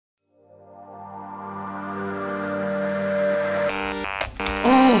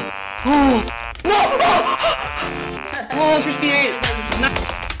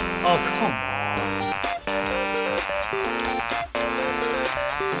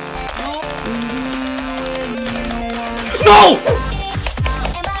go!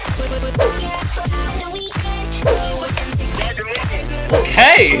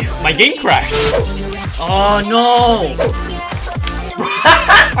 Okay, my game crashed. Oh no!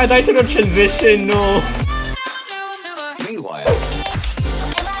 I died to the transition, no. Meanwhile,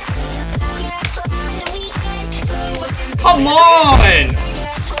 come on!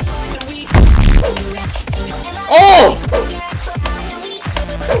 Oh!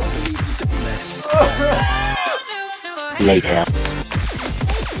 Later.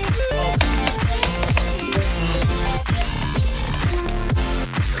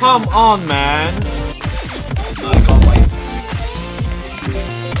 Come on, man.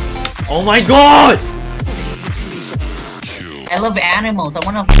 Oh my god! I love animals. I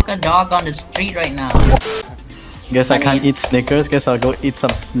wanna fuck a dog on the street right now. Guess I can't eat Snickers. Guess I'll go eat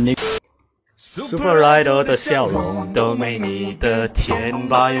some Snickers. Super Rider 的笑容都没你的甜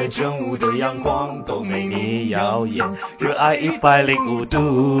，8月正午的阳光都没你耀眼，热爱105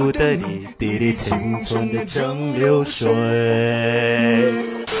度的你，滴滴青春的蒸馏水。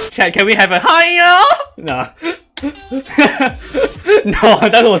Chat, can we have a higher? No. No,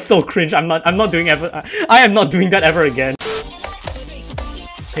 that was so cringe. I'm not doing ever. I am not doing that ever again.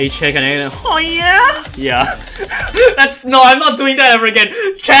 Paycheck and then, oh yeah? Yeah. That's, no, I'm not doing that ever again.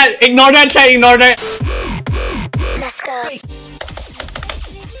 Chat, ignore that, chat, ignore that. Let's go.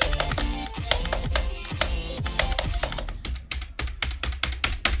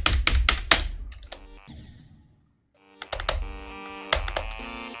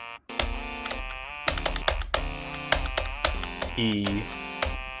 E.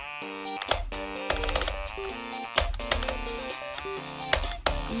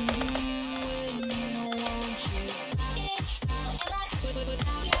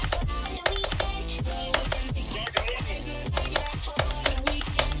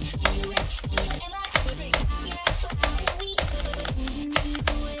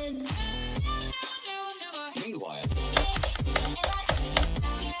 meanwhile,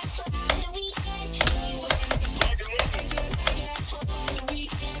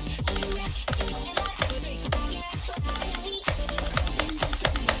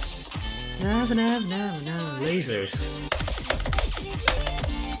 No, lasers.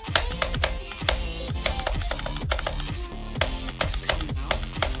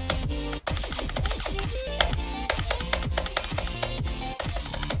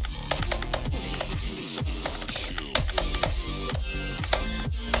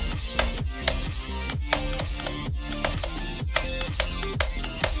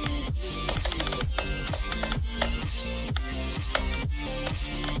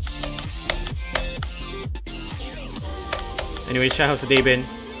 Anyways, chat, how's the day been?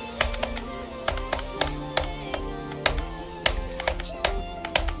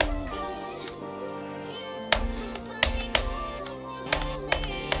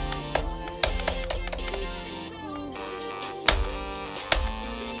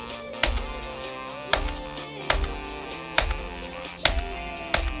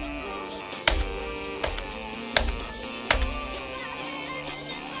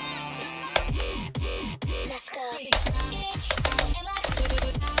 Let's go.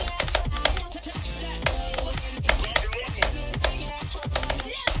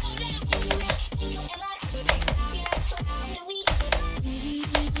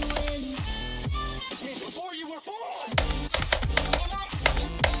 before you were born!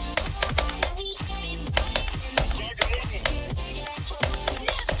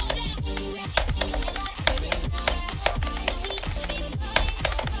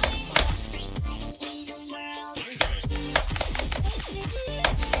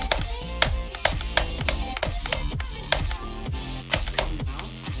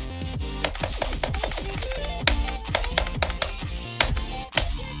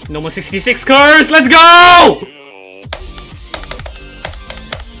 No more 66 cars, let's go!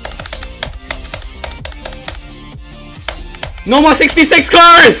 No more 66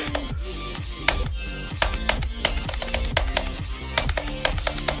 cars!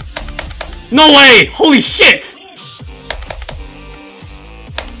 No way! Holy shit!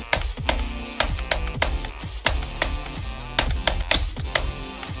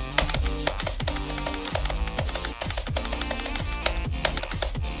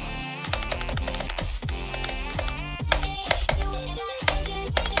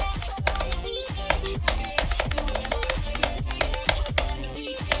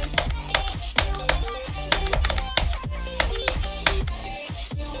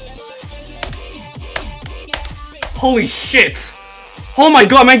 Holy shit! Oh my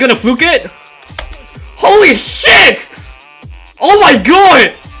god, am I gonna fluke it? Holy shit! Oh my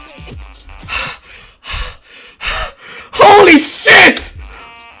god! Holy shit!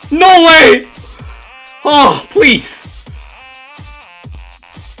 No way! Oh, please.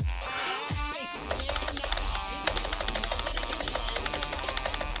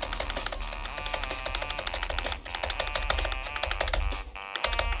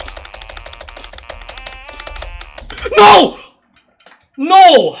 No!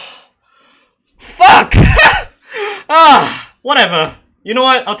 No! Fuck! Ah, whatever. You know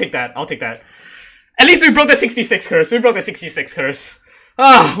what? I'll take that. I'll take that. At least we broke the 66 curse. We broke the 66 curse.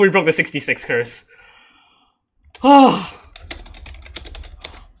 Ah, we broke the 66 curse. Oh.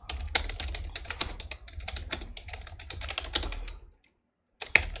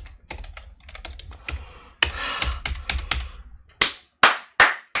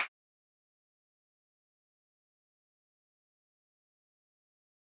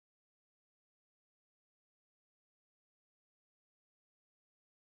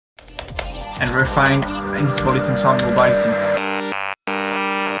 And we're fine. In this policing song, we'll buy some.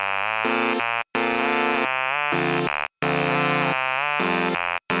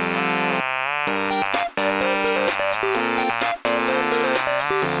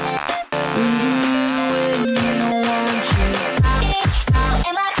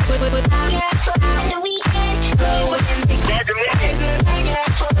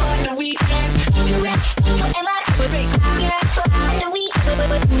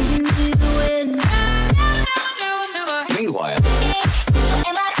 Meanwhile.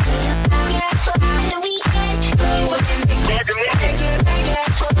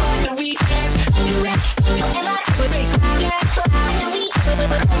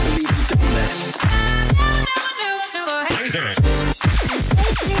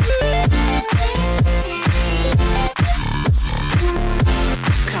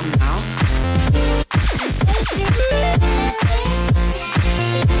 Come now.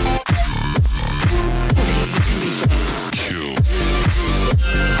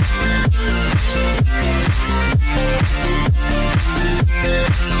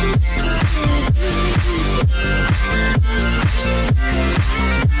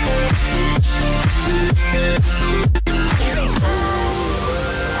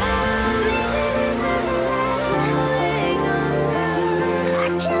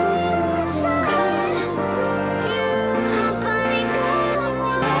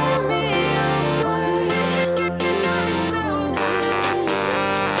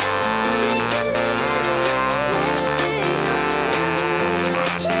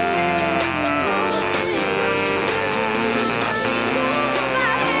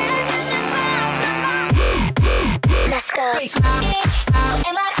 Let's go.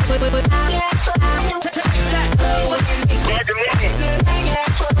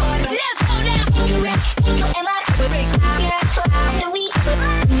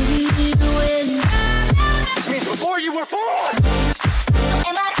 Before you were born!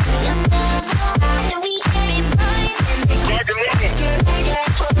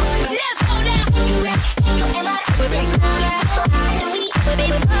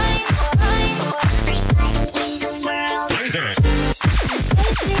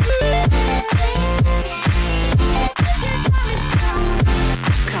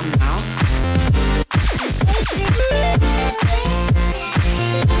 Come now.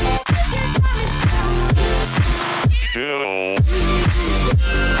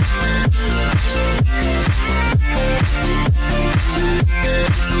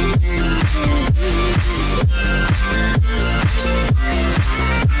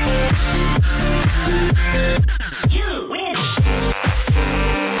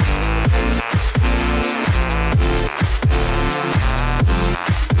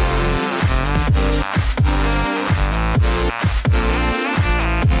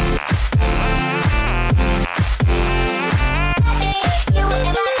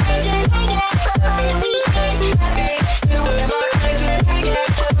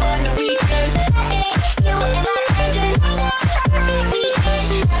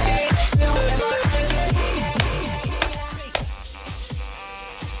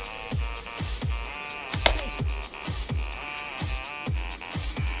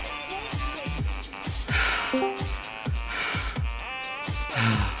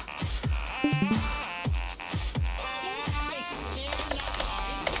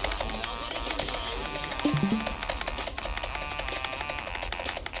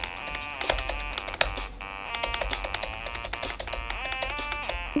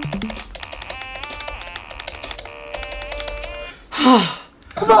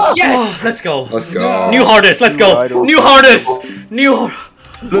 Yes! Let's go. Let's go. New hardest. Let's go. New hardest. New.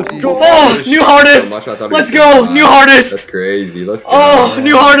 Let's go. Oh, new hardest. Let's go. New hardest. That's crazy. Let's go. Oh,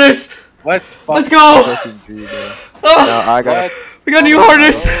 new hardest. What? Let's go! Fucking G, bro. Ah, No, I got. we got new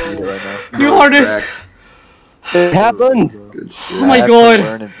hardest! New hardest! It happened. Good shit. Oh my I had to god!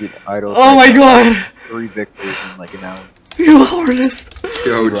 learn and beat idols Oh my like god! 3 victories in like an hour. New hardest!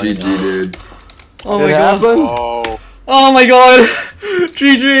 Yo, GG, dude. Oh my It god! happened. Oh my god!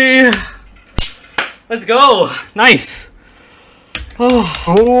 GG! Let's go! Nice!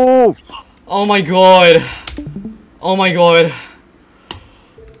 Oh. Oh my god! Oh my god!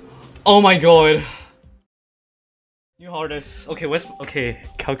 Oh my god! New hardest. Okay,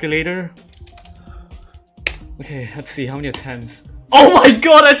 calculator. Okay, let's see how many attempts. Oh my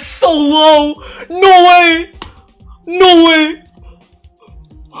god, that's so low! No way! No way!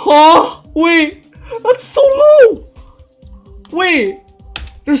 Huh? Wait, that's so low! Wait,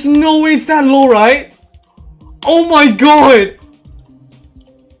 there's no way it's that low, right? Oh my god!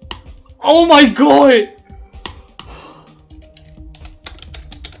 Oh my god!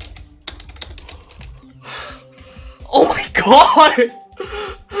 Oh my god!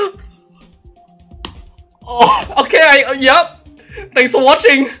 Oh, okay, yep. Thanks for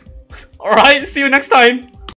watching. Alright, see you next time.